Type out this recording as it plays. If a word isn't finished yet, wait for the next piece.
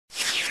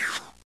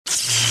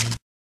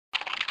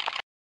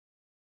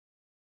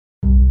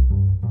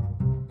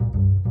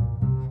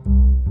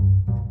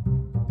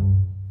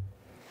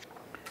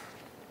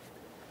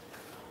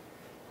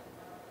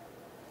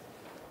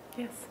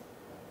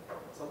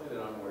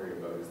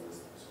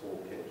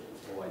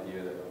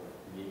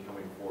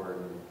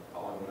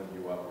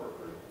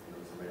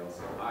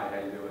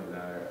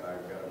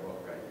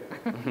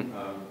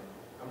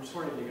I'm just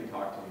wondering if you can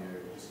talk to me,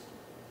 or just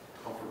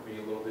comfort me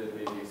a little bit,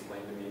 maybe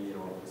explain to me,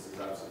 if this is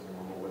absolutely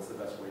normal, what's the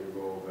best way to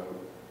go about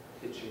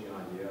pitching an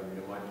idea? I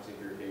mean, in my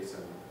particular case,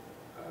 I'm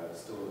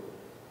still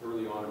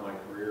early on in my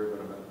career,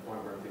 but I'm at the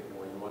point where I'm thinking,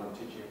 well, I'm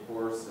teaching a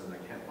course and I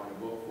can't find a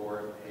book for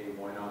it, hey,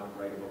 why not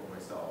write a book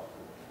myself?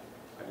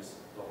 I just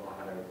don't know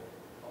how to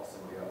call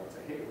somebody up and say,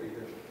 hey, what are you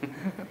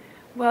doing?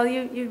 Well,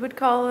 you would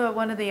call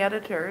one of the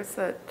editors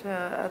at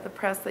the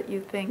press that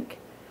you think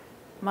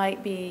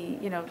might be,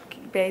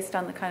 based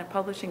on the kind of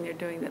publishing they're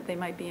doing, that they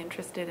might be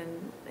interested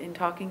in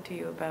talking to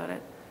you about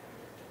it.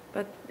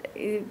 But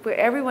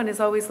everyone is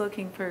always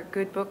looking for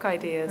good book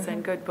ideas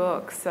and good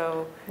books,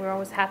 so we're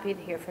always happy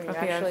to hear from you.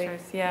 Actually,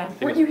 yeah.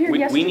 Weren't you here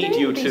yesterday? We need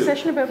you the too.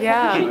 Session about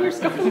publishing your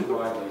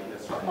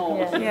stuff. Oh,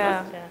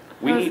 yeah.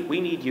 We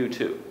need you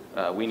too.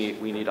 We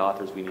need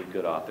authors. We need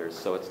good authors.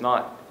 So it's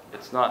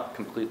not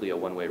completely a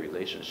one-way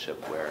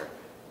relationship where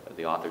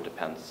the author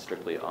depends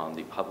strictly on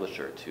the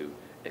publisher to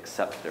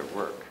accept their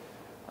work.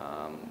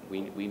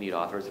 We need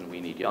authors, and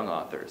we need young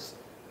authors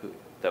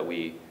that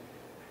we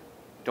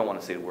don't want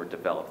to say the word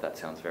develop. That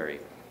sounds very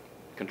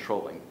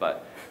controlling,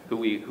 but who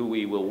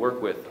we will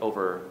work with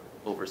over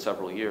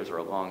several years or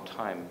a long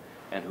time,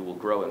 and who will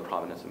grow in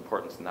prominence and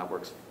importance. And that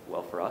works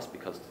well for us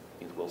because it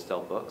means we'll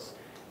sell books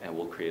and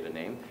we'll create a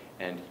name,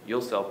 and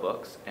you'll sell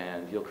books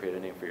and you'll create a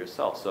name for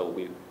yourself. So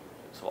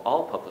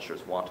all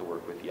publishers want to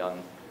work with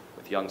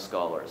young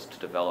scholars to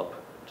develop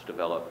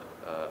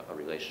a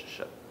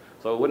relationship.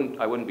 So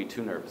I wouldn't be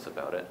too nervous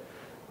about it.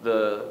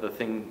 The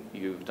thing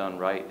you've done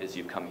right is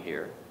you've come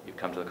here, you've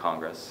come to the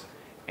Congress,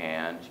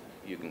 and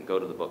you can go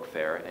to the book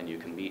fair and you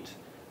can meet.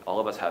 All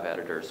of us have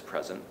editors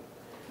present,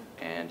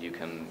 and you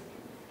can,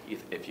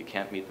 if you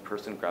can't meet the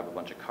person, grab a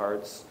bunch of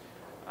cards.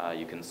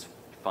 You can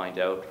find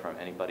out from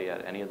anybody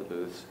at any of the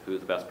booths who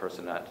the best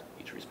person at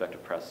each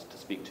respective press to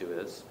speak to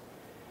is.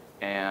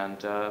 And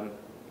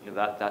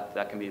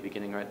that can be a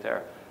beginning right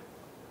there.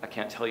 I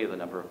can't tell you the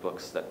number of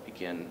books that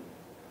begin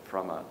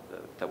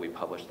that we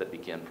publish that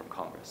begin from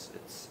Congress.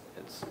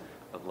 It's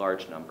a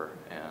large number,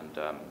 and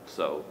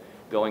so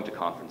going to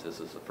conferences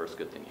is the first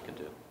good thing you can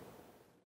do.